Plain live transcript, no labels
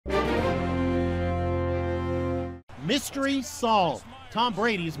Mystery solved. Tom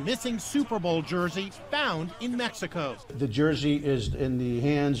Brady's missing Super Bowl jersey found in Mexico. The jersey is in the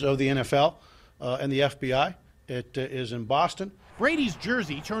hands of the NFL and the FBI. It is in Boston. Brady's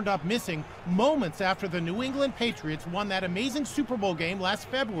jersey turned up missing moments after the New England Patriots won that amazing Super Bowl game last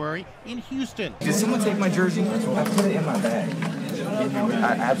February in Houston. Did someone take my jersey? I put it in my bag.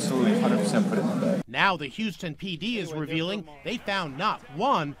 I absolutely 100% put it in my bag. Now the Houston PD is revealing they found not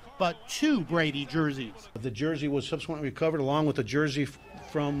one, but two Brady jerseys. The jersey was subsequently recovered along with the jersey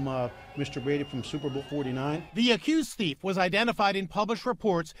from Mr. Brady from Super Bowl 49. The accused thief was identified in published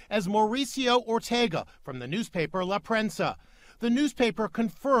reports as Mauricio Ortega from the newspaper La Prensa. The newspaper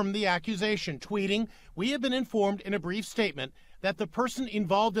confirmed the accusation, tweeting, "We have been informed in a brief statement that the person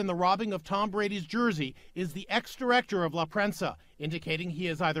involved in the robbing of Tom Brady's jersey is the ex-director of La Prensa, indicating he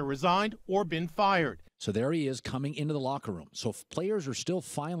has either resigned or been fired." So there he is coming into the locker room. So players are still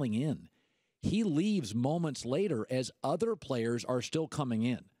filing in. He leaves moments later as other players are still coming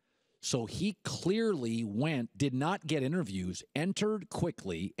in. So he clearly did not get interviews, entered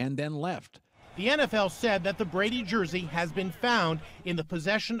quickly, and then left. The NFL said that the Brady jersey has been found in the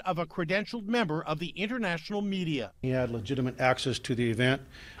possession of a credentialed member of the international media. He had legitimate access to the event,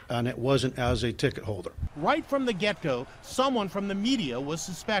 and it wasn't as a ticket holder. Right from the get-go, someone from the media was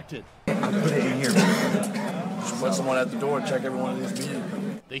suspected. I put it in here. Just put someone at the door and check every one of these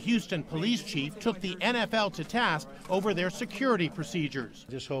media. The Houston police chief took the NFL to task over their security procedures.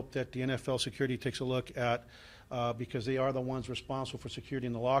 I just hope that the NFL security takes a look at, because they are the ones responsible for security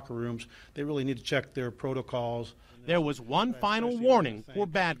in the locker rooms, they really need to check their protocols. There was one final warning for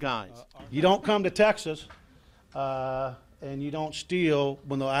bad guys. You don't come to Texas and you don't steal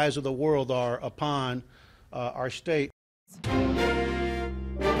when the eyes of the world are upon our state.